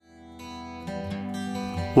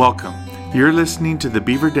Welcome. You're listening to the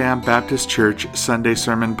Beaver Dam Baptist Church Sunday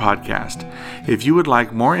Sermon Podcast. If you would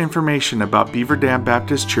like more information about Beaver Dam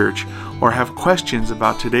Baptist Church or have questions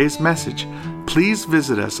about today's message, please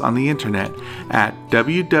visit us on the internet at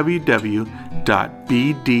www.bdbc.org.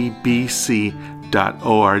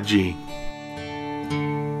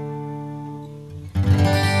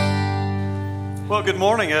 Well, good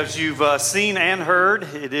morning. As you've seen and heard,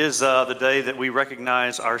 it is the day that we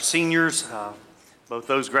recognize our seniors, both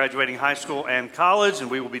those graduating high school and college, and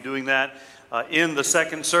we will be doing that in the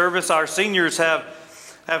second service. Our seniors have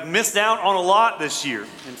missed out on a lot this year.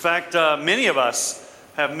 In fact, many of us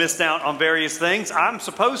have missed out on various things. I'm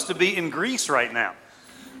supposed to be in Greece right now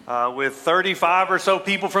with 35 or so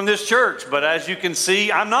people from this church, but as you can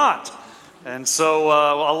see, I'm not. And so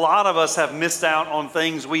a lot of us have missed out on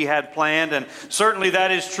things we had planned, and certainly that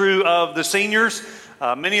is true of the seniors.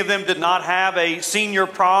 Many of them did not have a senior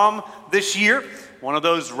prom this year, one of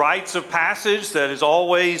those rites of passage that is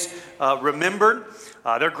always remembered.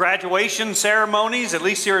 Their graduation ceremonies, at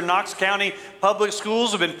least here in Knox County Public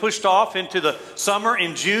Schools, have been pushed off into the summer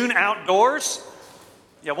in June outdoors.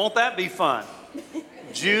 Yeah, won't that be fun?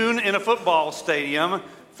 June in a football stadium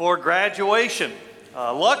for graduation.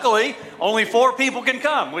 Luckily, only 4 people can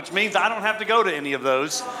come, which means I don't have to go to any of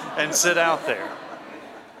those and sit out there.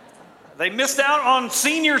 They missed out on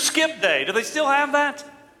Senior Skip Day. Do they still have that?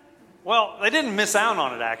 Well, they didn't miss out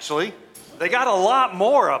on it, actually. They got a lot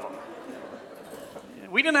more of them.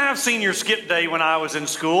 We didn't have Senior Skip Day when I was in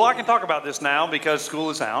school. I can talk about this now because school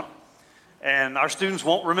is out, and our students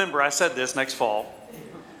won't remember I said this next fall.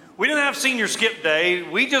 We didn't have Senior Skip Day.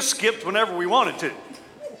 We just skipped whenever we wanted to.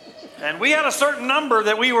 And we had a certain number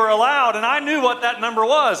that we were allowed, and I knew what that number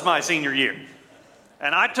was my senior year.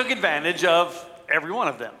 And I took advantage of every one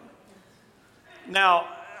of them. Now,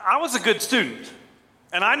 I was a good student,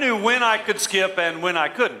 and I knew when I could skip and when I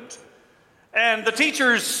couldn't. And the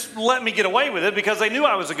teachers let me get away with it because they knew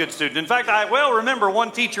I was a good student. In fact, I well remember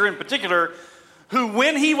one teacher in particular who,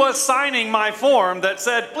 when he was signing my form that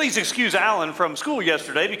said, "Please excuse Alan from school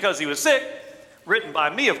yesterday because he was sick," written by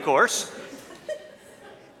me, of course,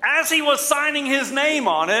 as he was signing his name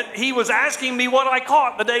on it, he was asking me what I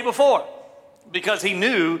caught the day before because he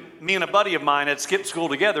knew me and a buddy of mine had skipped school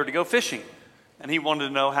together to go fishing, and he wanted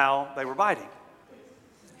to know how they were biting.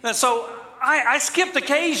 And so I skipped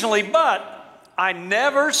occasionally, but I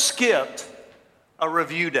never skipped a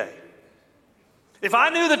review day. If I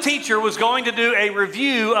knew the teacher was going to do a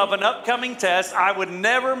review of an upcoming test, I would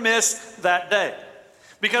never miss that day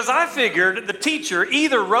because I figured the teacher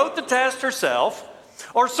either wrote the test herself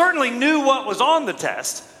or certainly knew what was on the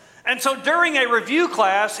test. And so during a review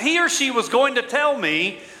class, he or she was going to tell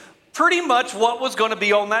me pretty much what was going to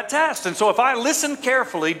be on that test. And so if I listened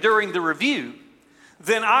carefully during the review,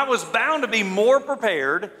 then I was bound to be more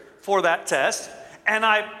prepared for that test, and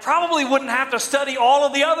I probably wouldn't have to study all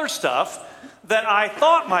of the other stuff that I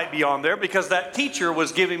thought might be on there because that teacher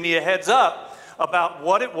was giving me a heads up about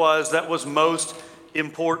what it was that was most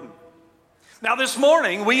important. Now this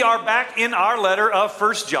morning, we are back in our letter of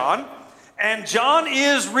 1 John, and John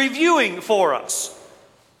is reviewing for us.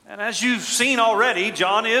 And as you've seen already,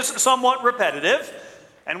 John is somewhat repetitive,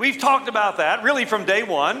 and we've talked about that really from day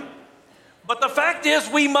one. But the fact is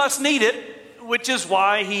we must need it, which is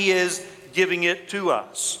why he is giving it to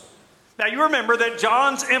us. Now you remember that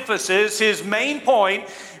John's emphasis, his main point,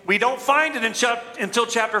 we don't find it until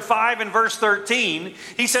chapter 5 and verse 13.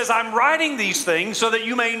 He says, "I'm writing these things so that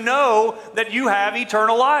you may know that you have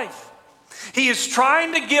eternal life." He is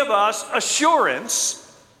trying to give us assurance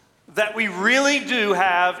that we really do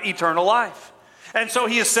have eternal life. And so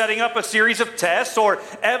he is setting up a series of tests or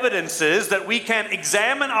evidences that we can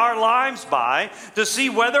examine our lives by to see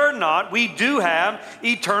whether or not we do have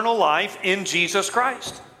eternal life in Jesus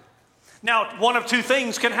Christ. Now, one of two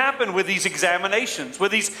things can happen with these examinations,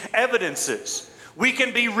 with these evidences. We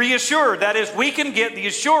can be reassured, that is, we can get the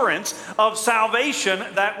assurance of salvation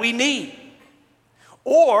that we need.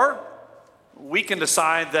 Or we can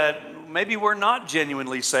decide that maybe we're not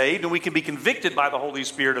genuinely saved, and we can be convicted by the Holy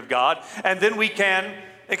Spirit of God, and then we can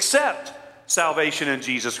accept salvation in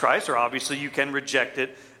Jesus Christ, or obviously you can reject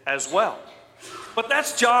it as well. But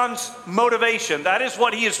that's John's motivation. That is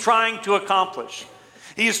what he is trying to accomplish.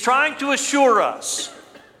 He is trying to assure us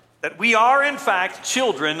that we are, in fact,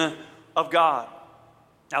 children of God.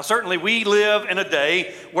 Now, certainly we live in a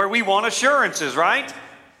day where we want assurances, right?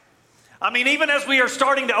 I mean, even as we are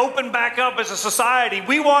starting to open back up as a society,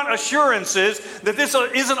 we want assurances that this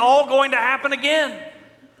isn't all going to happen again.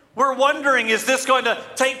 We're wondering, is this going to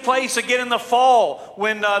take place again in the fall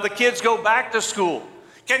when the kids go back to school?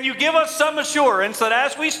 Can you give us some assurance that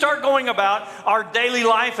as we start going about our daily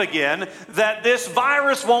life again, that this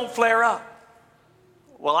virus won't flare up?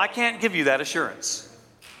 Well, I can't give you that assurance,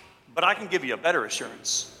 but I can give you a better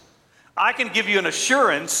assurance. I can give you an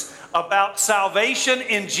assurance about salvation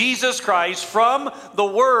in Jesus Christ from the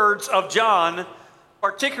words of John,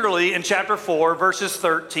 particularly in chapter 4, verses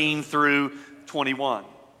 13 through 21.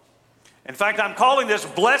 In fact, I'm calling this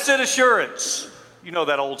Blessed Assurance. You know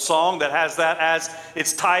that old song that has that as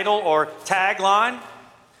its title or tagline?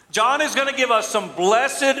 John is going to give us some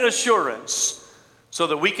blessed assurance so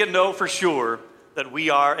that we can know for sure that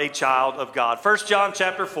we are a child of God. 1 John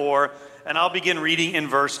chapter 4, and I'll begin reading in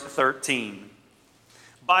verse 13.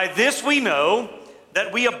 By this we know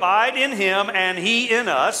that we abide in him and he in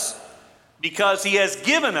us, because he has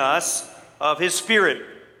given us of his Spirit.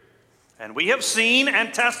 And we have seen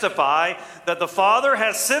and testify that the Father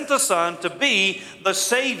has sent the Son to be the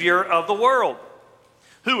Savior of the world.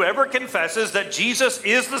 Whoever confesses that Jesus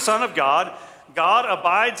is the Son of God, God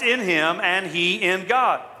abides in him and he in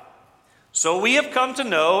God. So we have come to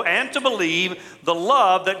know and to believe the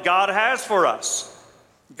love that God has for us.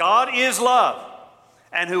 God is love,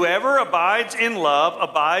 and whoever abides in love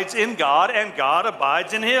abides in God, and God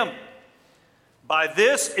abides in him. By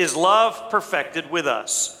this is love perfected with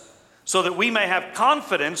us, so that we may have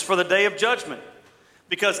confidence for the day of judgment.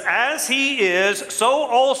 Because as he is, so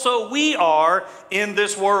also we are in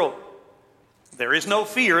this world. There is no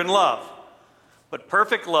fear in love, but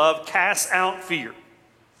perfect love casts out fear.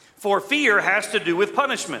 For fear has to do with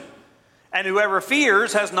punishment, and whoever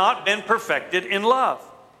fears has not been perfected in love.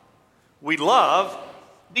 We love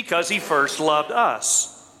because he first loved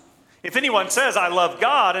us. If anyone says, I love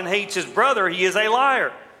God, and hates his brother, he is a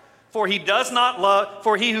liar. For he who does not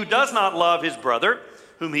love his brother,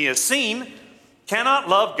 whom he has seen, cannot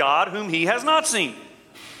love God, whom he has not seen.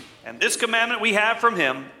 And this commandment we have from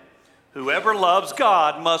him: whoever loves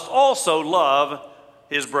God must also love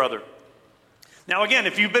his brother. Now again,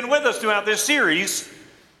 if you've been with us throughout this series,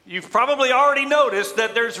 you've probably already noticed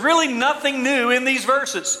that there's really nothing new in these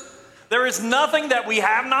verses. There is nothing that we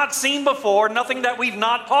have not seen before, nothing that we've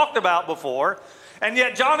not talked about before, and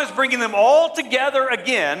yet John is bringing them all together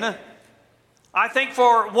again, I think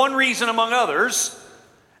for one reason among others,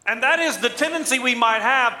 and that is the tendency we might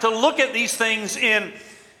have to look at these things in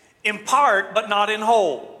part but not in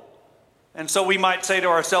whole. And so we might say to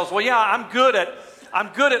ourselves, well, yeah, I'm good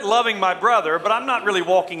at loving my brother, but I'm not really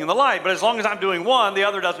walking in the light. But as long as I'm doing one, the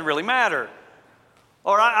other doesn't really matter.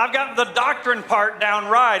 Or I've got the doctrine part down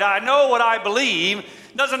right. I know what I believe.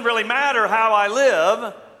 It doesn't really matter how I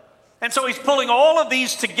live. And so he's pulling all of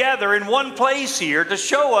these together in one place here to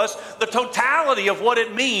show us the totality of what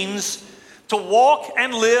it means to walk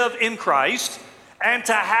and live in Christ and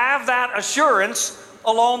to have that assurance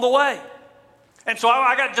along the way. And so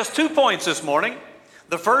I got just 2 points this morning.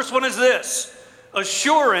 The first one is this: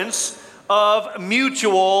 assurance of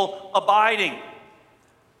mutual abiding.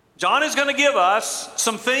 John is going to give us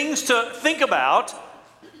some things to think about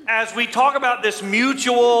as we talk about this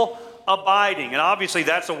mutual abiding. And obviously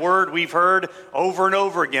that's a word we've heard over and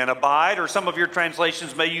over again, abide, or some of your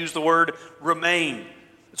translations may use the word remain.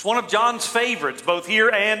 It's one of John's favorites, both here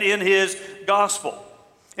and in his gospel.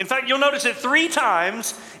 In fact, you'll notice it 3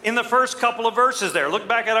 times in the first couple of verses there. Look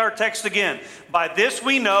back at our text again. By this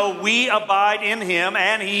we know we abide in him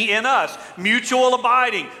and he in us. Mutual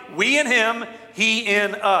abiding. We in him, he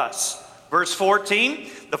in us. Verse 14,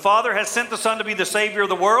 the Father has sent the Son to be the Savior of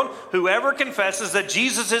the world. Whoever confesses that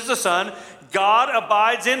Jesus is the Son, God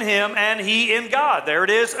abides in him and he in God. There it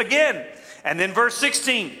is again. And then verse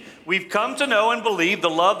 16, we've come to know and believe the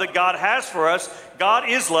love that God has for us. God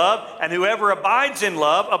is love, and whoever abides in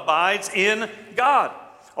love abides in God.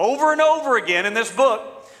 Over and over again in this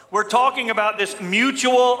book, we're talking about this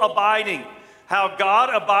mutual abiding, how God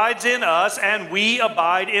abides in us and we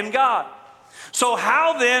abide in God. So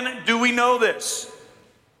how then do we know this?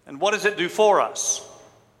 And what does it do for us?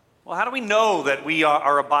 Well, how do we know that we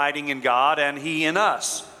are abiding in God and he in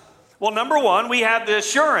us? Well, number one, we have the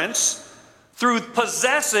assurance through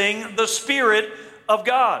possessing the Spirit of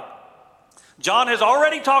God. John has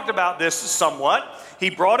already talked about this somewhat. He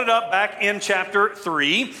brought it up back in chapter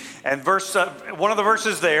 3, and one of the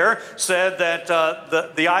verses there said that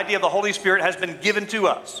the idea of the Holy Spirit has been given to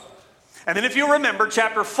us. And then if you remember,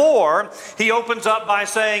 chapter 4, he opens up by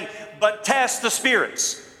saying, but test the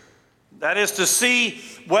spirits. That is to see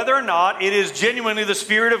whether or not it is genuinely the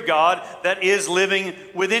Spirit of God that is living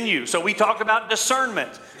within you. So we talked about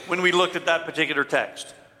discernment when we looked at that particular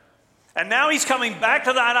text. And now he's coming back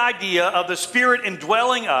to that idea of the Spirit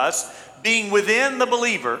indwelling us, being within the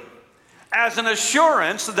believer, as an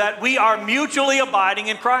assurance that we are mutually abiding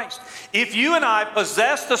in Christ. If you and I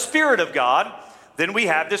possess the Spirit of God, then we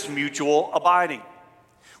have this mutual abiding.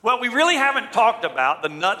 Well, we really haven't talked about the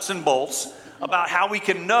nuts and bolts about how we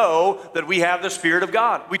can know that we have the Spirit of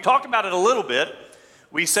God. We talked about it a little bit.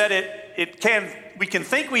 We said we can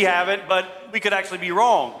think we have it, but we could actually be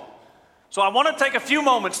wrong. So I want to take a few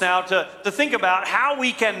moments now to think about how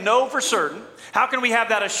we can know for certain, how can we have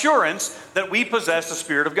that assurance that we possess the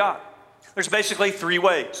Spirit of God? There's basically three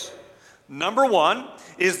ways. Number one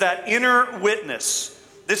is that inner witness.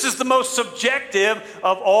 This is the most subjective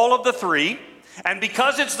of all of the three. And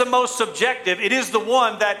because it's the most subjective, it is the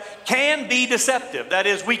one that can be deceptive. That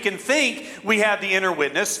is, we can think we have the inner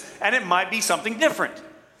witness, and it might be something different.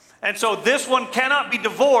 And so this one cannot be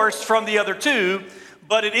divorced from the other two,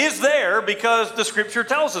 but it is there because the Scripture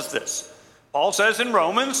tells us this. Paul says in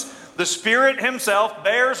Romans, the Spirit himself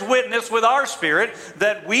bears witness with our spirit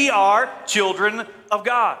that we are children of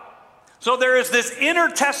God. So there is this inner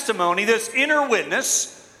testimony, this inner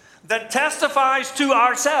witness that testifies to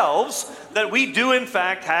ourselves that we do in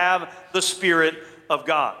fact have the Spirit of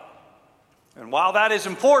God. And while that is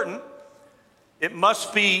important, it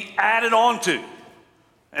must be added on to.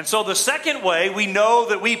 And so the second way we know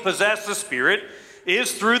that we possess the Spirit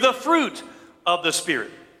is through the fruit of the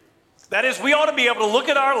Spirit. That is, we ought to be able to look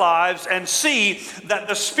at our lives and see that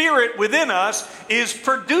the Spirit within us is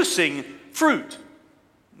producing fruit.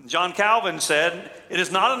 John Calvin said, it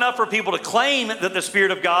is not enough for people to claim that the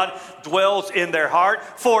Spirit of God dwells in their heart,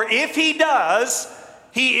 for if he does,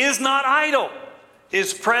 he is not idle.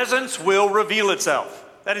 His presence will reveal itself.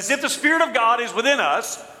 That is, if the Spirit of God is within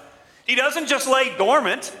us, he doesn't just lay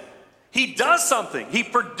dormant, he does something. He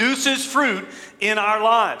produces fruit in our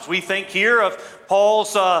lives. We think here of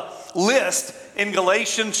Paul's list in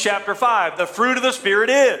Galatians chapter 5. The fruit of the Spirit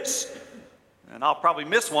is. And I'll probably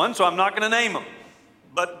miss one, so I'm not going to name them.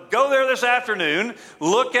 But go there this afternoon,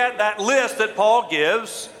 look at that list that Paul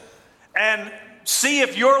gives, and see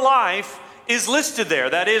if your life is listed there.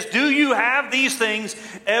 That is, do you have these things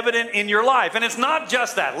evident in your life? And it's not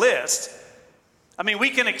just that list. I mean, we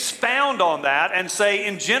can expound on that and say,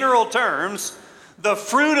 in general terms, the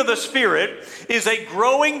fruit of the Spirit is a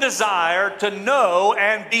growing desire to know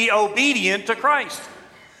and be obedient to Christ.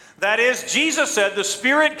 That is, Jesus said the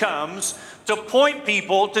Spirit comes to point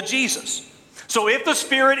people to Jesus. So if the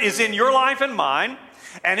Spirit is in your life and mine,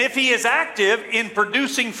 and if he is active in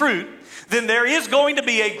producing fruit, then there is going to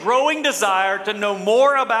be a growing desire to know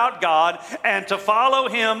more about God and to follow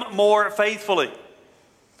him more faithfully.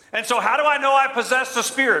 And so how do I know I possess the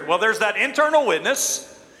Spirit? Well, there's that internal witness,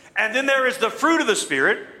 and then there is the fruit of the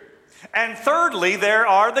Spirit, and thirdly, there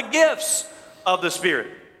are the gifts of the Spirit.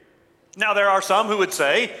 Now, there are some who would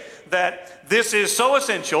say that this is so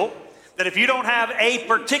essential that if you don't have a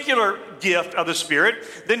particular gift of the Spirit,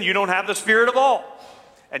 then you don't have the Spirit of all.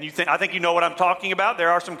 And I think you know what I'm talking about. There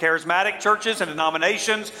are some charismatic churches and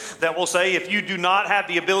denominations that will say if you do not have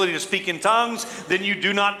the ability to speak in tongues, then you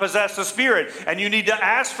do not possess the Spirit. And you need to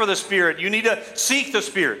ask for the Spirit. You need to seek the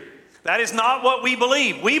Spirit. That is not what we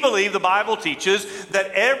believe. We believe the Bible teaches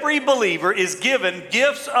that every believer is given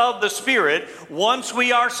gifts of the Spirit once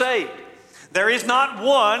we are saved. There is not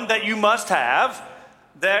one that you must have.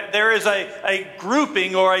 There is a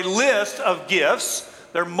grouping or a list of gifts.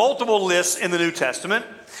 There are multiple lists in the New Testament.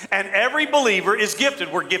 And every believer is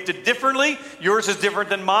gifted. We're gifted differently. Yours is different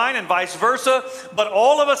than mine and vice versa. But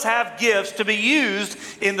all of us have gifts to be used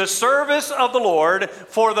in the service of the Lord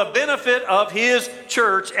for the benefit of his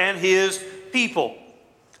church and his people.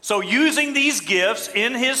 So using these gifts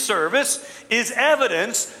in his service is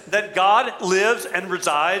evidence that God lives and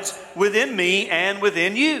resides within me and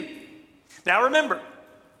within you. Now remember,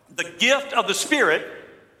 the gift of the Spirit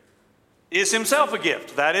is himself a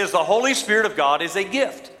gift. That is, the Holy Spirit of God is a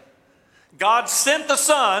gift. God sent the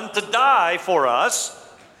Son to die for us.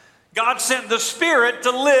 God sent the Spirit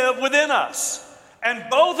to live within us. And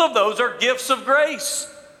both of those are gifts of grace.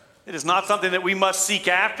 It is not something that we must seek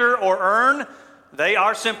after or earn. They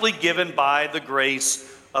are simply given by the grace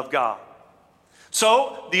of God.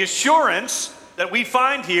 So, the assurance that we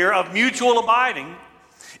find here of mutual abiding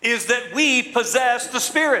is that we possess the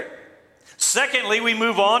Spirit. Secondly, we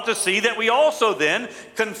move on to see that we also then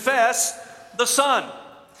confess the Son.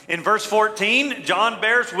 In verse 14, John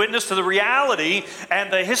bears witness to the reality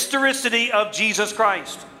and the historicity of Jesus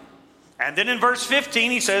Christ. And then in verse 15,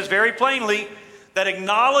 he says very plainly that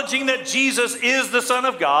acknowledging that Jesus is the Son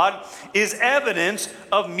of God is evidence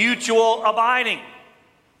of mutual abiding.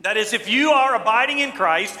 That is, if you are abiding in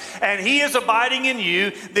Christ and he is abiding in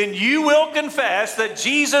you, then you will confess that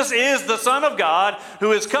Jesus is the Son of God who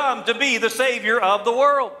has come to be the Savior of the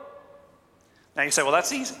world. Now you say, well,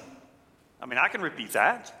 that's easy. I mean, I can repeat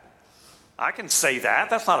that. I can say that.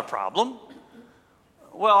 That's not a problem.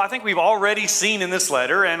 Well, I think we've already seen in this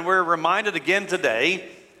letter, and we're reminded again today,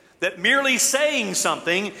 that merely saying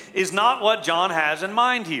something is not what John has in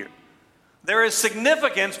mind here. There is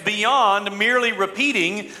significance beyond merely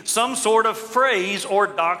repeating some sort of phrase or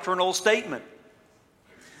doctrinal statement.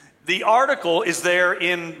 The article is there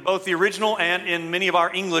in both the original and in many of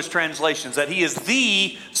our English translations, that he is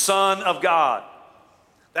the Son of God.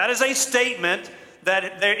 That is a statement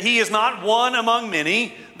that he is not one among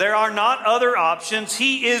many. There are not other options.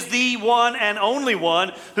 He is the one and only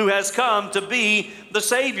one who has come to be the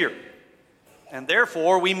Savior. And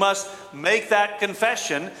therefore, we must make that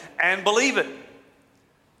confession and believe it.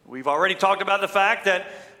 We've already talked about the fact that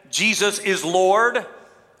Jesus is Lord.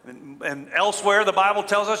 And elsewhere, the Bible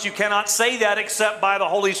tells us you cannot say that except by the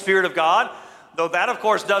Holy Spirit of God. Though that, of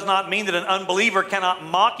course, does not mean that an unbeliever cannot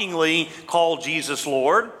mockingly call Jesus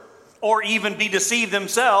Lord, or even be deceived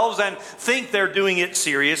themselves and think they're doing it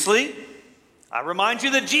seriously. I remind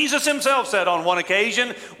you that Jesus himself said on one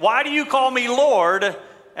occasion, "Why do you call me Lord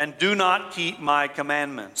and do not keep my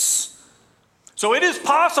commandments?" So it is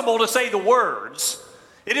possible to say the words.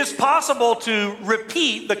 It is possible to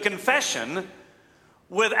repeat the confession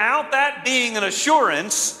without that being an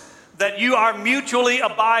assurance that you are mutually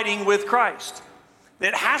abiding with Christ.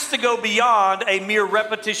 It has to go beyond a mere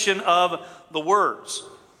repetition of the words.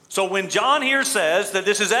 So when John here says that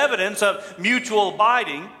this is evidence of mutual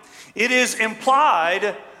abiding, it is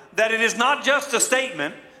implied that it is not just a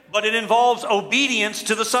statement, but it involves obedience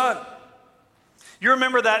to the Son. You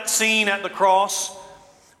remember that scene at the cross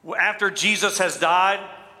after Jesus has died?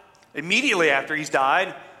 Immediately after he's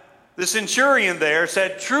died, the centurion there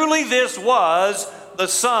said, "Truly this was the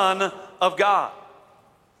Son of God."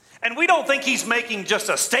 And we don't think he's making just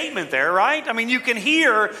a statement there, right? I mean, you can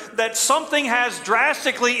hear that something has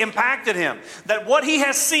drastically impacted him, that what he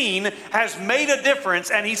has seen has made a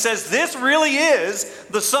difference, and he says, this really is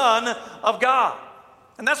the Son of God.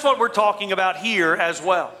 And that's what we're talking about here as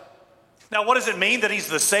well. Now, what does it mean that he's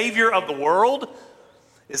the Savior of the world?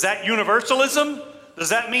 Is that universalism? Does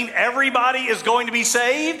that mean everybody is going to be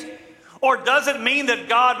saved? Or does it mean that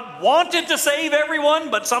God wanted to save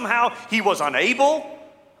everyone, but somehow he was unable?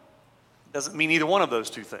 Doesn't mean either one of those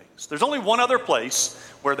two things. There's only one other place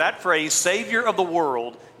where that phrase, Savior of the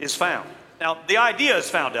world, is found. Now, the idea is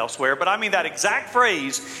found elsewhere, but I mean that exact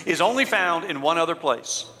phrase is only found in one other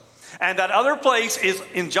place. And that other place is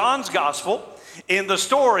in John's gospel, in the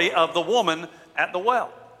story of the woman at the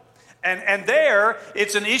well. And there,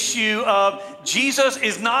 it's an issue of Jesus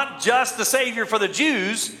is not just the Savior for the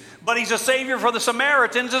Jews, but he's a Savior for the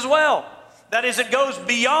Samaritans as well. That is, it goes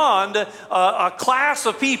beyond a class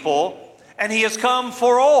of people, and he has come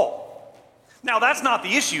for all. Now, that's not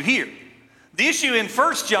the issue here. The issue in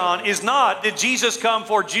 1 John is not, did Jesus come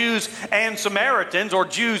for Jews and Samaritans, or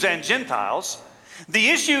Jews and Gentiles? The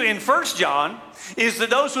issue in 1 John is that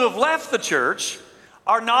those who have left the church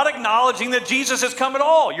are not acknowledging that Jesus has come at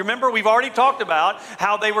all. You remember, we've already talked about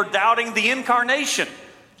how they were doubting the incarnation.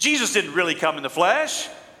 Jesus didn't really come in the flesh.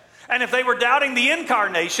 And if they were doubting the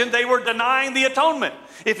incarnation, they were denying the atonement.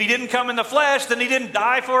 If he didn't come in the flesh, then he didn't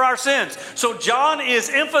die for our sins. So John is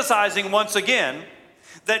emphasizing once again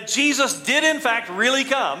that Jesus did in fact really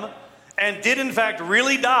come and did in fact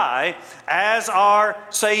really die as our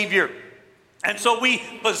Savior. And so we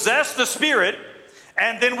possess the Spirit,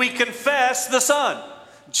 and then we confess the Son.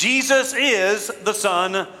 Jesus is the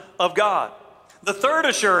Son of God. The third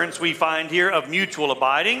assurance we find here of mutual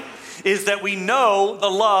abiding is that we know the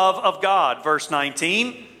love of God. Verse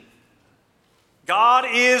 19. God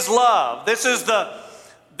is love. This is the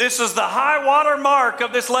high water mark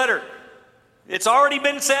of this letter. It's already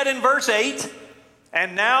been said in verse 8,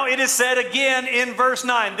 and now it is said again in verse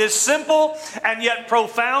 9. This simple and yet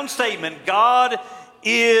profound statement, God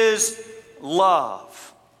is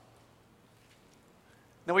love.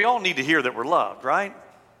 Now, we all need to hear that we're loved, right?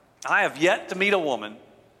 I have yet to meet a woman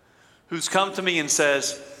who's come to me and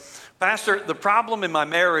says, "Pastor, the problem in my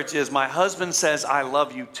marriage is my husband says I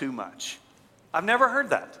love you too much." I've never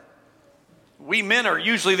heard that. We men are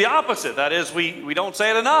usually the opposite. That is, we don't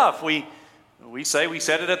say it enough. We say we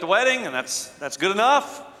said it at the wedding, and that's good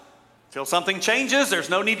enough. Till something changes, there's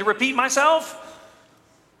no need to repeat myself.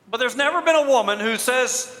 But there's never been a woman who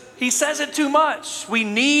says, he says it too much. We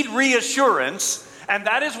need reassurance, and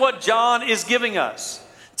that is what John is giving us,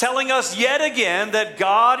 telling us yet again that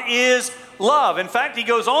God is love. In fact, he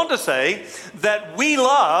goes on to say that we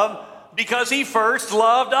love because he first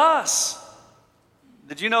loved us.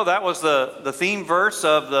 Did you know that was the theme verse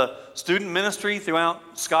of the student ministry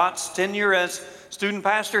throughout Scott's tenure as student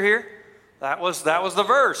pastor here? That was the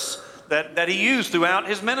verse that he used throughout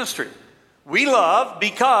his ministry. We love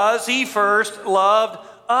because he first loved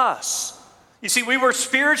us. You see, we were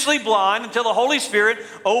spiritually blind until the Holy Spirit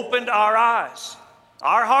opened our eyes.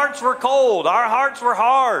 Our hearts were cold. Our hearts were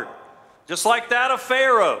hard, just like that of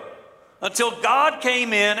Pharaoh, until God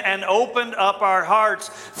came in and opened up our hearts,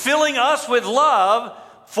 filling us with love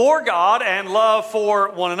for God and love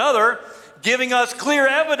for one another, giving us clear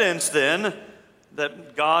evidence then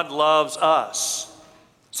that God loves us.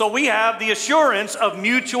 So we have the assurance of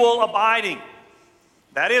mutual abiding.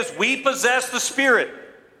 That is, we possess the Spirit,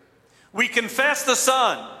 we confess the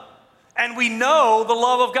Son, and we know the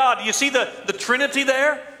love of God. Do you see the Trinity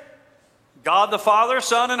there? God the Father,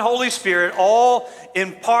 Son, and Holy Spirit, all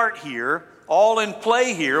in part here, all in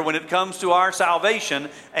play here when it comes to our salvation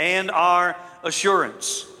and our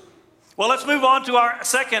assurance. Well, let's move on to our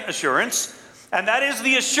second assurance, and that is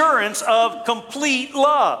the assurance of complete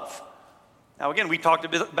love. Now, again, we talked a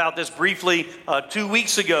bit about this briefly 2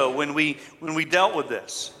 weeks ago when we dealt with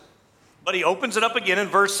this. But he opens it up again in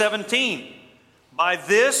verse 17. By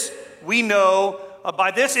this we know,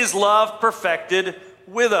 by this is love perfected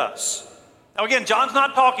with us. Now, again, John's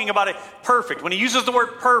not talking about it perfect. When he uses the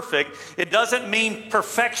word perfect, it doesn't mean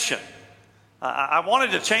perfection. I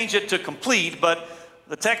wanted to change it to complete, but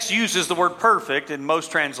the text uses the word perfect in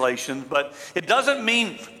most translations, but it doesn't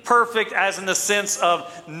mean perfect as in the sense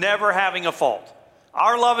of never having a fault.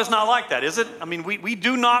 Our love is not like that, is it? I mean, we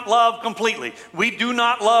do not love completely. We do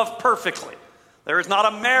not love perfectly. There is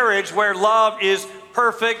not a marriage where love is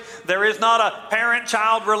perfect. There is not a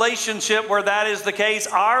parent-child relationship where that is the case.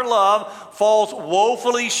 Our love falls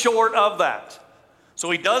woefully short of that. So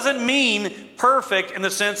he doesn't mean perfect in the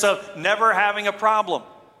sense of never having a problem.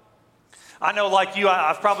 I know, like you,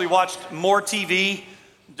 I've probably watched more TV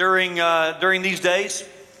during these days.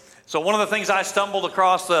 So one of the things I stumbled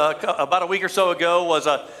across about a week or so ago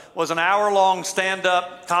was an hour-long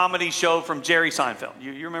stand-up comedy show from Jerry Seinfeld.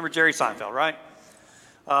 You remember Jerry Seinfeld, right?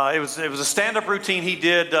 It was a stand-up routine he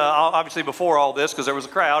did, obviously before all this, because there was a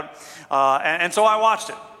crowd, and so I watched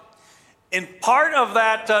it. In part of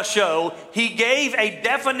that show, he gave a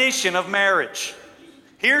definition of marriage.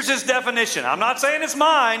 Here's his definition. I'm not saying it's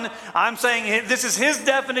mine. I'm saying this is his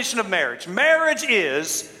definition of marriage. Marriage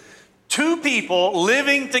is two people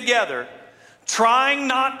living together, trying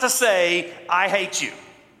not to say, "I hate you."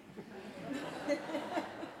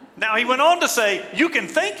 Now, he went on to say, you can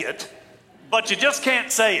think it, but you just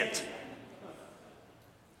can't say it.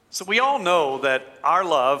 So we all know that our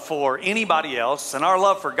love for anybody else and our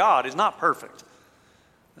love for God is not perfect.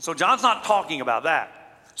 So John's not talking about that.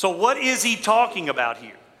 So what is he talking about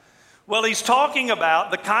here? Well, he's talking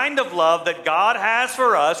about the kind of love that God has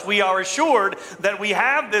for us. We are assured that we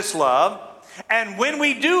have this love. And when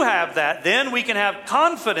we do have that, then we can have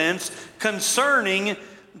confidence concerning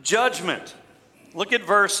judgment. Look at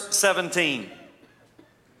verse 17.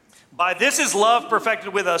 By this is love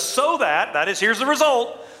perfected with us so that is, here's the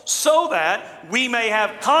result, so that we may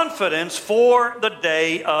have confidence for the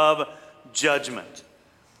day of judgment.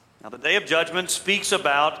 Now, the day of judgment speaks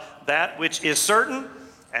about that which is certain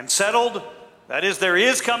and settled. That is, there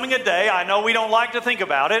is coming a day. I know we don't like to think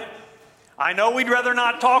about it. I know we'd rather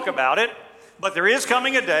not talk about it. But there is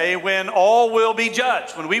coming a day when all will be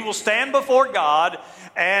judged, when we will stand before God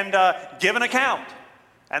and give an account.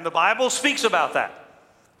 And the Bible speaks about that.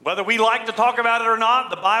 Whether we like to talk about it or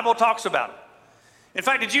not, the Bible talks about it. In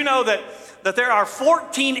fact, did you know that there are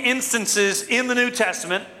 14 instances in the New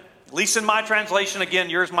Testament, at least in my translation,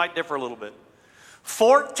 again, yours might differ a little bit,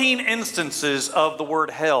 14 instances of the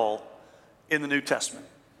word hell in the New Testament.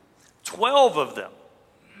 12 of them.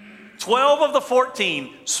 12 of the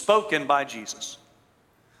 14 spoken by Jesus.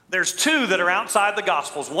 There's 2 that are outside the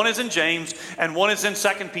Gospels. One is in James and one is in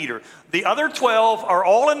 2 Peter. The other 12 are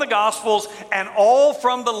all in the Gospels and all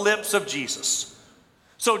from the lips of Jesus.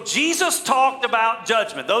 So Jesus talked about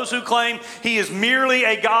judgment. Those who claim he is merely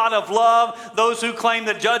a God of love, those who claim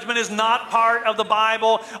that judgment is not part of the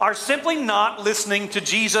Bible, are simply not listening to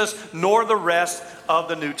Jesus nor the rest of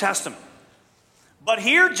the New Testament. But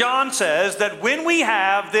here John says that when we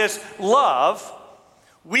have this love,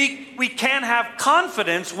 we can have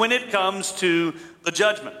confidence when it comes to the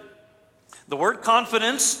judgment. The word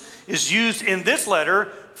confidence is used in this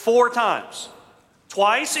letter 4 times.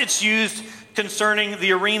 Twice it's used concerning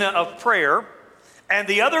the arena of prayer, and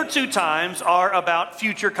the other 2 times are about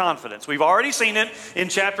future confidence. We've already seen it in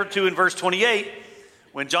chapter 2 and verse 28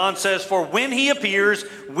 when John says, "For when he appears,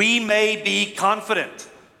 we may be confident."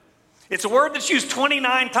 It's a word that's used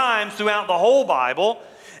 29 times throughout the whole Bible,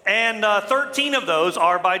 and 13 of those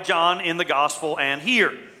are by John in the gospel and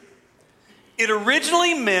here. It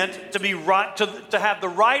originally meant to be right, to have the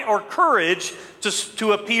right or courage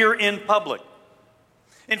to appear in public.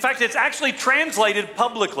 In fact, it's actually translated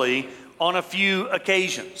publicly on a few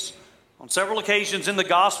occasions. On several occasions in the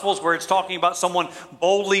Gospels where it's talking about someone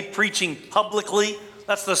boldly preaching publicly,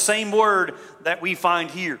 that's the same word that we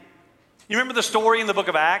find here. You remember the story in the book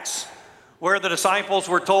of Acts where the disciples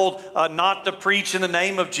were told not to preach in the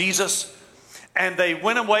name of Jesus, and they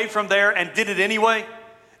went away from there and did it anyway,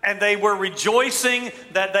 and they were rejoicing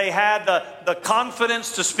that they had the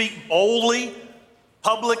confidence to speak boldly,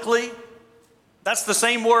 publicly. That's the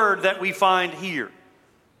same word that we find here.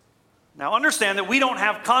 Now understand that we don't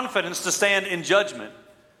have confidence to stand in judgment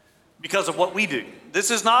because of what we do. This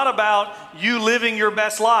is not about you living your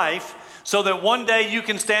best life so that one day you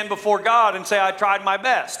can stand before God and say, I tried my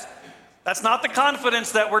best. That's not the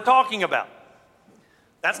confidence that we're talking about.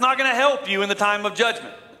 That's not going to help you in the time of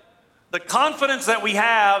judgment. The confidence that we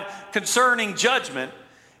have concerning judgment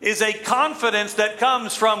is a confidence that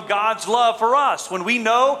comes from God's love for us. When we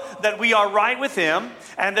know that we are right with Him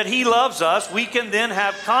and that He loves us, we can then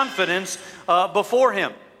have confidence before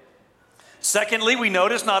Him. Secondly, we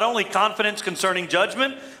notice not only confidence concerning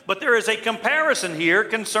judgment, but there is a comparison here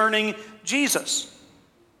concerning Jesus.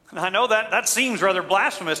 And I know that seems rather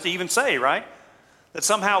blasphemous to even say, right? That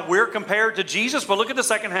somehow we're compared to Jesus, but look at the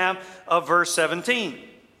second half of verse 17.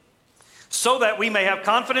 So that we may have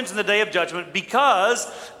confidence in the day of judgment, because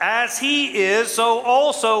as He is, so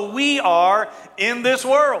also we are in this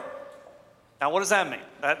world. Now, what does that mean?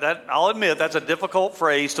 That I'll admit, that's a difficult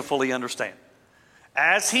phrase to fully understand.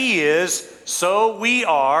 As He is, so we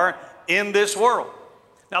are in this world.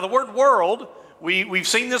 Now, the word world, we've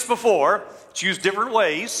seen this before. It's used different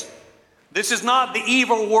ways. This is not the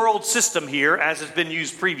evil world system here, as has been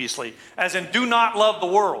used previously, as in do not love the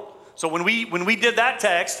world. So when we did that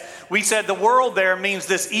text, we said the world there means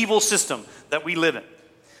this evil system that we live in.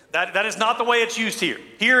 That is not the way it's used here.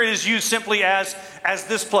 Here it is used simply as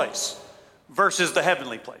this place versus the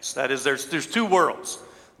heavenly place. That is, there's two worlds,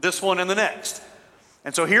 this one and the next.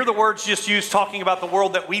 And so here the word's just used talking about the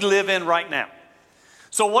world that we live in right now.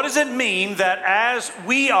 So what does it mean that as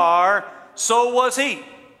we are, so was He?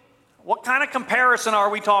 What kind of comparison are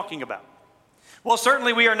we talking about? Well,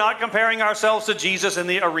 certainly we are not comparing ourselves to Jesus in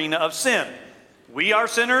the arena of sin. We are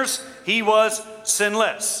sinners. He was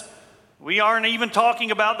sinless. We aren't even talking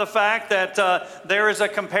about the fact that there is a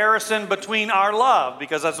comparison between our love,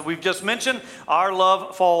 because as we've just mentioned, our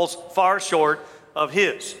love falls far short of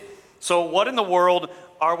His. So what in the world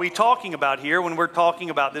are we talking about here when we're talking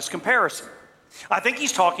about this comparison? I think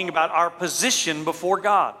he's talking about our position before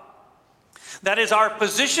God. That is, our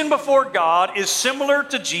position before God is similar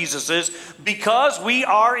to Jesus's because we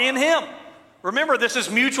are in Him. Remember, this is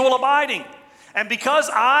mutual abiding. And because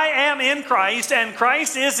I am in Christ and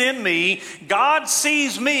Christ is in me, God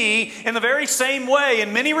sees me in the very same way,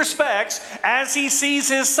 in many respects, as He sees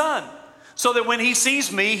His Son. So that when He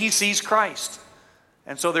sees me, He sees Christ.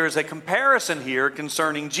 And so there is a comparison here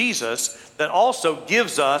concerning Jesus that also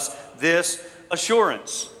gives us this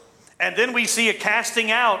assurance. And then we see a casting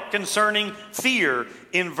out concerning fear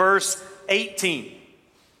in verse 18.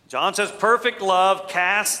 John says, perfect love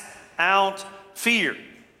casts out fear.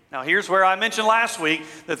 Now here's where I mentioned last week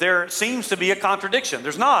that there seems to be a contradiction.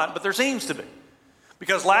 There's not, but there seems to be.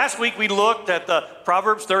 Because last week we looked at the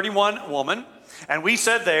Proverbs 31 woman, and we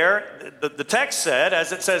said there, the text said,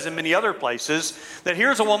 as it says in many other places, that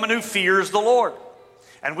here's a woman who fears the Lord.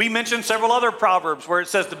 And we mentioned several other proverbs where it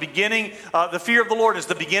says the fear of the Lord is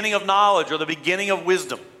the beginning of knowledge or the beginning of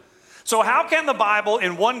wisdom. So how can the Bible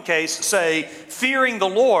in one case say fearing the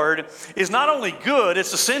Lord is not only good,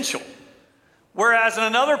 it's essential? Whereas in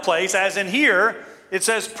another place, as in here, it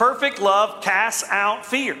says perfect love casts out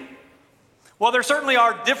fear. Well, there certainly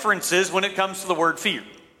are differences when it comes to the word fear.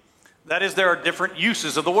 That is, there are different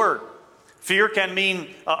uses of the word. Fear can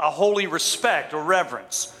mean a holy respect or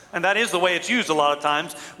reverence. And that is the way it's used a lot of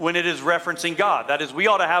times when it is referencing God. That is, we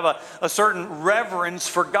ought to have a certain reverence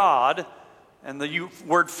for God, and the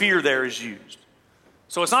word fear there is used.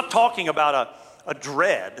 So it's not talking about a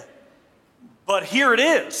dread, but here it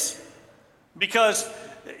is. Because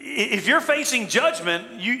if you're facing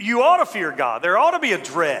judgment, you ought to fear God. There ought to be a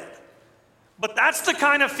dread. But that's the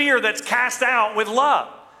kind of fear that's cast out with love.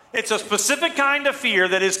 It's a specific kind of fear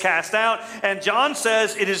that is cast out, and John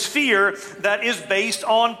says it is fear that is based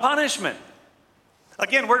on punishment.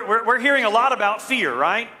 Again, we're hearing a lot about fear,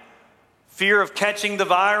 right? Fear of catching the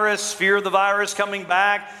virus, fear of the virus coming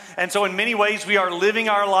back, and so in many ways we are living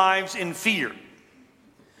our lives in fear.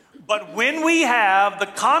 But when we have the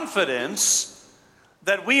confidence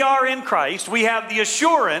that we are in Christ, we have the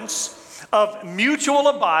assurance of mutual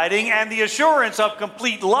abiding and the assurance of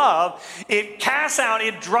complete love, it casts out,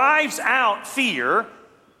 it drives out fear,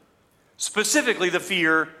 specifically the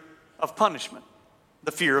fear of punishment,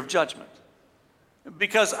 the fear of judgment.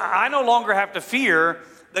 Because I no longer have to fear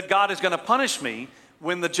that God is going to punish me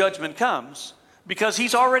when the judgment comes, because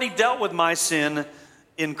he's already dealt with my sin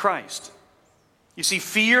in Christ. You see,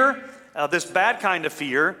 fear, this bad kind of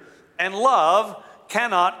fear, and love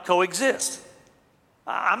cannot coexist.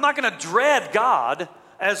 I'm not going to dread God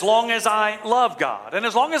as long as I love God. And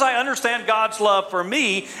as long as I understand God's love for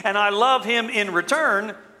me and I love him in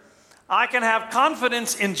return, I can have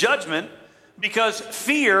confidence in judgment because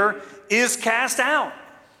fear is cast out.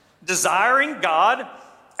 Desiring God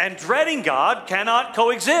and dreading God cannot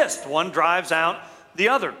coexist. One drives out the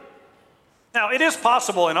other. Now, it is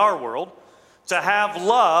possible in our world to have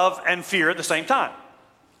love and fear at the same time.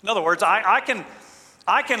 In other words, I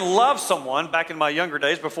can love someone. Back in my younger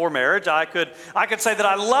days before marriage, I could say that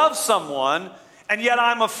I love someone, and yet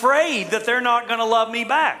I'm afraid that they're not going to love me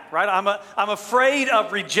back, right? I'm afraid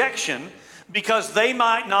of rejection because they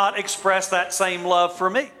might not express that same love for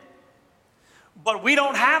me. But we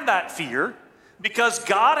don't have that fear because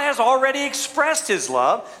God has already expressed his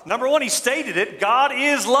love. Number one, he stated it. God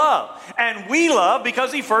is love. And we love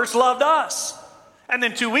because he first loved us. And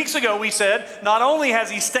then 2 weeks ago we said, not only has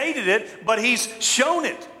he stated it, but he's shown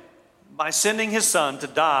it by sending his son to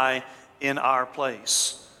die in our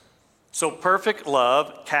place. So perfect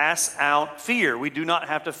love casts out fear. We do not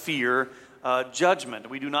have to fear judgment.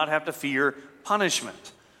 We do not have to fear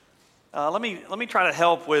punishment. Let me try to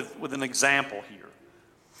help with an example here.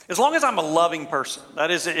 As long as I'm a loving person,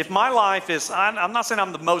 that is, if my life is, I'm not saying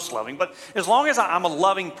I'm the most loving, but as long as I'm a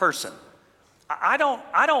loving person, I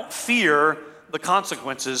don't fear the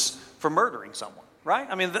consequences for murdering someone, right?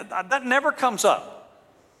 I mean, that never comes up.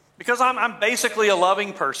 Because I'm basically a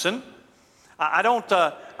loving person, I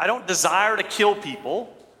don't desire to kill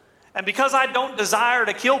people. And because I don't desire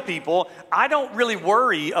to kill people, I don't really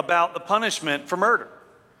worry about the punishment for murder.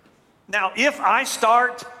 Now, if I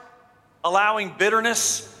start allowing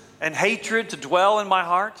bitterness and hatred to dwell in my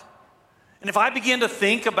heart, and if I begin to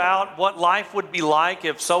think about what life would be like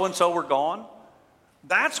if so-and-so were gone,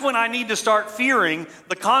 that's when I need to start fearing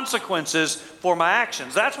the consequences for my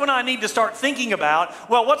actions. That's when I need to start thinking about,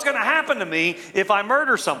 well, what's going to happen to me if I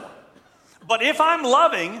murder someone? But if I'm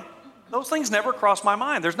loving, those things never cross my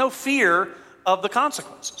mind. There's no fear of the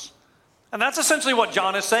consequences. And that's essentially what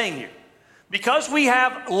John is saying here. Because we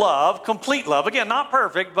have love, complete love, again, not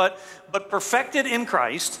perfect, but perfected in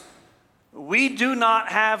Christ, we do not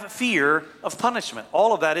have fear of punishment.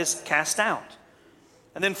 All of that is cast out.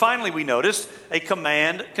 And then finally, we notice a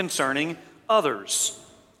command concerning others.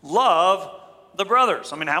 Love the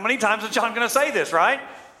brothers. I mean, how many times is John going to say this, right?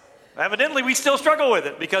 Evidently, we still struggle with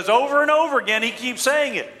it because over and over again, he keeps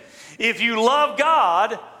saying it. If you love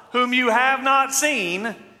God, whom you have not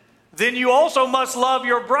seen, then you also must love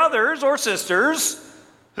your brothers or sisters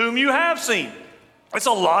whom you have seen. It's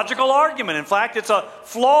a logical argument. In fact, it's a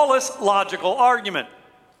flawless logical argument.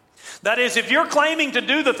 That is, if you're claiming to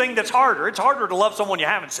do the thing that's harder, it's harder to love someone you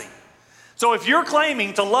haven't seen. So if you're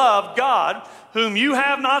claiming to love God, whom you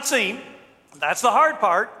have not seen, that's the hard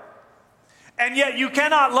part. And yet you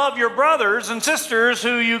cannot love your brothers and sisters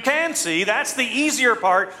who you can see, that's the easier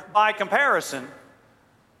part by comparison,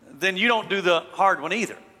 then you don't do the hard one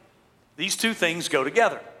either. These two things go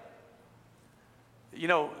together. You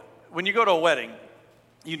know, when you go to a wedding,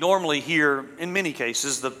 you normally hear, in many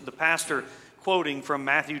cases, the pastor quoting from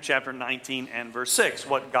Matthew chapter 19 and verse 6.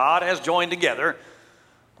 What God has joined together,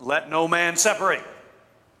 let no man separate.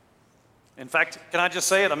 In fact, can I just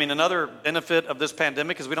say it? I mean, another benefit of this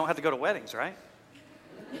pandemic is we don't have to go to weddings, right?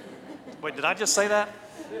 Wait, did I just say that?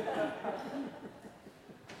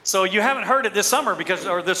 So you haven't heard it this summer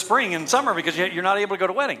or this spring and summer because you're not able to go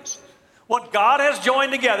to weddings. What God has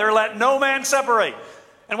joined together, let no man separate.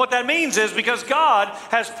 And what that means is because God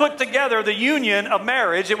has put together the union of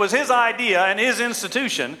marriage, it was his idea and his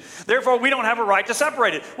institution, therefore we don't have a right to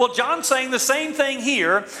separate it. Well, John's saying the same thing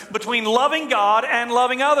here between loving God and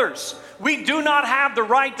loving others. We do not have the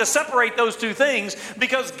right to separate those two things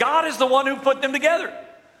because God is the one who put them together.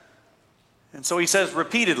 And so he says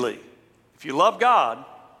repeatedly, if you love God,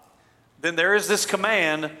 then there is this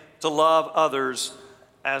command to love others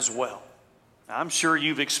as well. I'm sure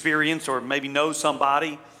you've experienced or maybe know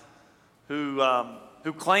somebody who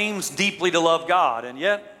claims deeply to love God, and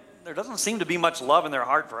yet there doesn't seem to be much love in their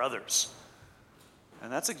heart for others. And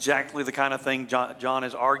that's exactly the kind of thing John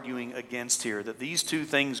is arguing against here, that these two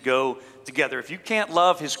things go together. If you can't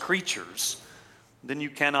love his creatures, then you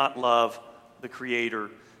cannot love the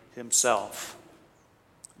Creator himself.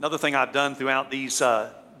 Another thing I've done throughout these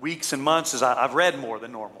weeks and months is I've read more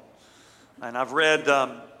than normal. And I've read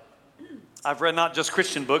not just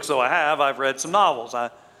Christian books, though I've read some novels.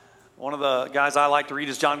 One of the guys I like to read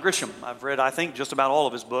is John Grisham. I've read, I think, just about all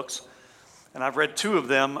of his books. And I've read 2 of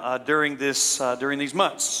them during these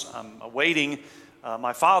months. I'm awaiting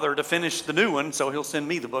my father to finish the new one, so he'll send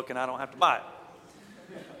me the book and I don't have to buy it.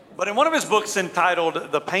 But in one of his books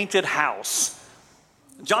entitled The Painted House,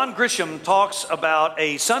 John Grisham talks about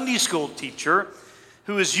a Sunday school teacher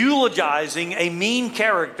who is eulogizing a mean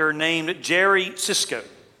character named Jerry Sisko.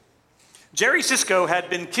 Jerry Sisko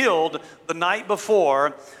had been killed the night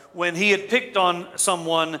before when he had picked on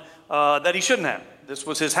someone that he shouldn't have. This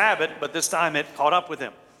was his habit, but this time it caught up with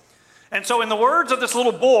him. And so in the words of this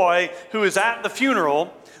little boy who is at the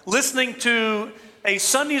funeral, listening to a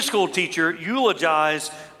Sunday school teacher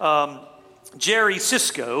eulogize Jerry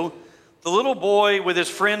Sisko, the little boy with his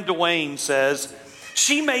friend Dwayne says,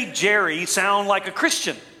 "She made Jerry sound like a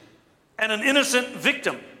Christian and an innocent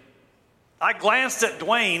victim. I glanced at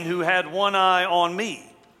Dwayne, who had one eye on me.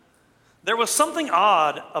 There was something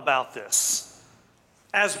odd about this.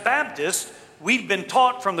 As Baptists, we'd been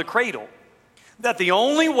taught from the cradle that the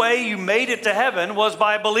only way you made it to heaven was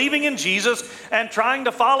by believing in Jesus and trying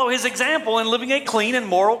to follow his example and living a clean and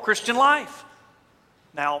moral Christian life."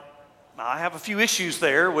 Now, I have a few issues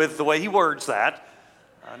there with the way he words that.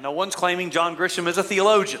 No one's claiming John Grisham is a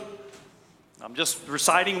theologian. I'm just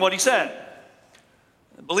reciting what he said.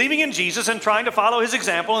 Believing in Jesus and trying to follow his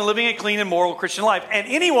example and living a clean and moral Christian life. And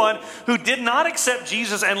anyone who did not accept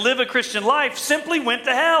Jesus and live a Christian life simply went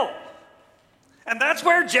to hell. And that's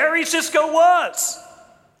where Jerry Sisko was.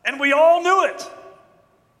 And we all knew it.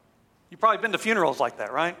 You've probably been to funerals like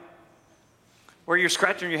that, right? Where you're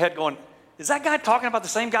scratching your head going, is that guy talking about the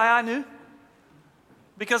same guy I knew?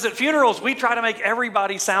 Because at funerals, we try to make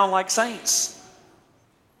everybody sound like saints.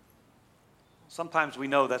 Sometimes we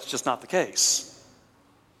know that's just not the case.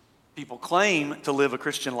 People claim to live a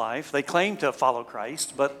Christian life. They claim to follow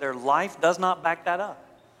Christ, but their life does not back that up.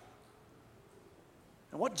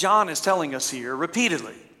 And what John is telling us here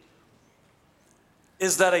repeatedly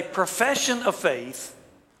is that a profession of faith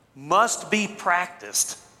must be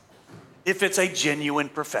practiced if it's a genuine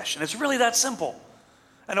profession. It's really that simple.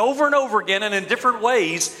 And over again and in different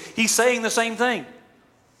ways, he's saying the same thing.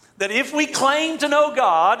 That if we claim to know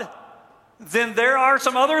God, then there are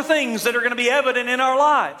some other things that are going to be evident in our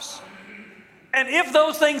lives. And if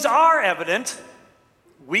those things are evident,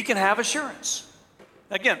 we can have assurance.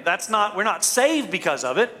 Again, we're not saved because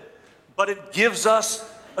of it, but it gives us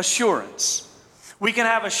assurance. We can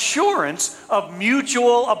have assurance of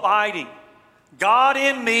mutual abiding. God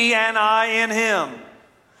in me and I in him.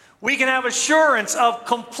 We can have assurance of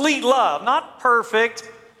complete love, not perfect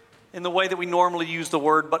in the way that we normally use the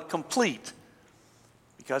word, but complete.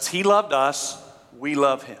 Because he loved us, we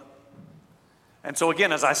love him. And so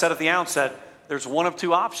again, as I said at the outset, there's one of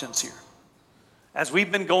 2 options here. As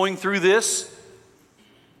we've been going through this,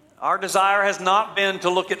 our desire has not been to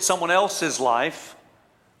look at someone else's life.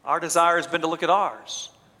 Our desire has been to look at ours.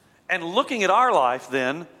 And looking at our life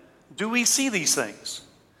then, do we see these things?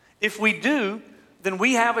 If we do, then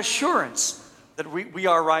we have assurance that we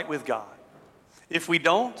are right with God. If we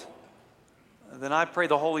don't, then I pray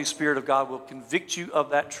the Holy Spirit of God will convict you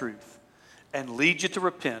of that truth and lead you to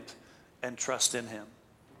repent and trust in him.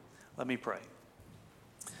 Let me pray.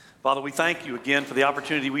 Father, we thank you again for the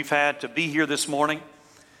opportunity we've had to be here this morning,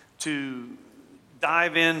 to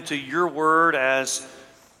dive into your word as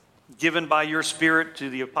given by your Spirit to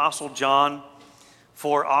the Apostle John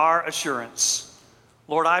for our assurance.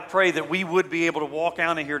 Lord, I pray that we would be able to walk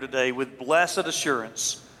out of here today with blessed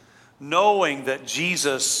assurance, knowing that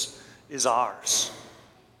Jesus is ours.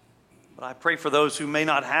 But I pray for those who may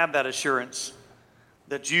not have that assurance,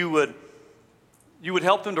 that you would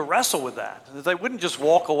help them to wrestle with that they wouldn't just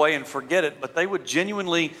walk away and forget it, but they would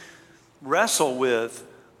genuinely wrestle with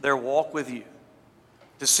their walk with you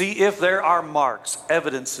to see if there are marks,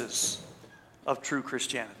 evidences of true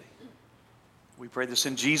Christianity. We pray this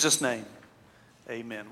in Jesus' name. Amen.